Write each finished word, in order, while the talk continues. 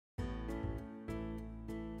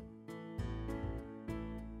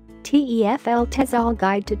TEFL TESOL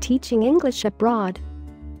Guide to Teaching English Abroad.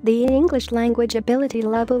 The English language ability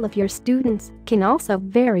level of your students can also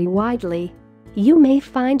vary widely. You may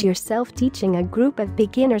find yourself teaching a group of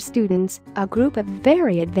beginner students, a group of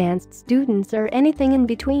very advanced students, or anything in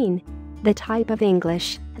between. The type of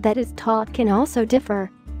English that is taught can also differ.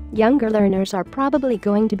 Younger learners are probably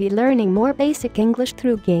going to be learning more basic English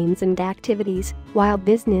through games and activities, while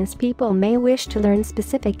business people may wish to learn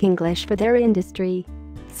specific English for their industry.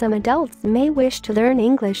 Some adults may wish to learn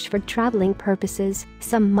English for traveling purposes,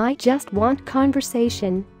 some might just want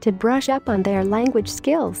conversation to brush up on their language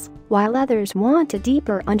skills, while others want a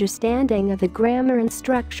deeper understanding of the grammar and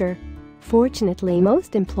structure. Fortunately,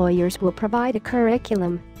 most employers will provide a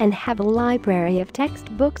curriculum and have a library of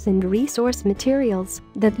textbooks and resource materials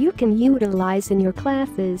that you can utilize in your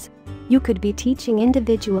classes. You could be teaching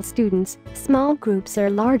individual students, small groups or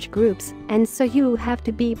large groups, and so you have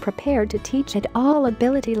to be prepared to teach at all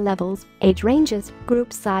ability levels, age ranges,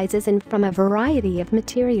 group sizes, and from a variety of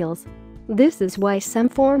materials. This is why some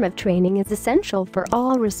form of training is essential for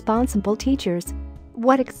all responsible teachers.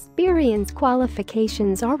 What experience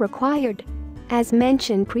qualifications are required? As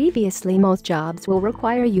mentioned previously, most jobs will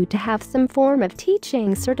require you to have some form of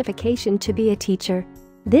teaching certification to be a teacher.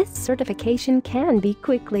 This certification can be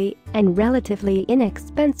quickly and relatively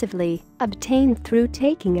inexpensively obtained through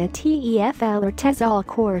taking a TEFL or TESOL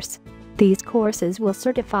course. These courses will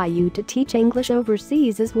certify you to teach English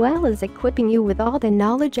overseas, as well as equipping you with all the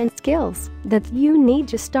knowledge and skills that you need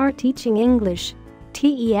to start teaching English.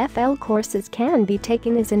 TEFL courses can be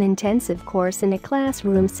taken as an intensive course in a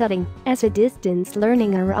classroom setting, as a distance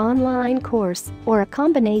learning or online course, or a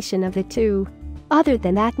combination of the two. Other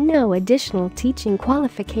than that, no additional teaching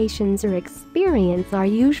qualifications or experience are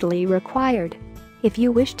usually required. If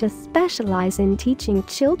you wish to specialize in teaching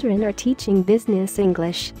children or teaching business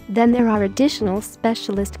English, then there are additional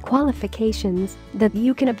specialist qualifications that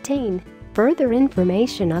you can obtain. Further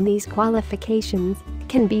information on these qualifications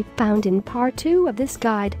can be found in Part 2 of this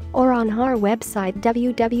guide or on our website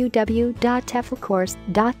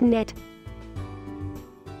www.teflcourse.net.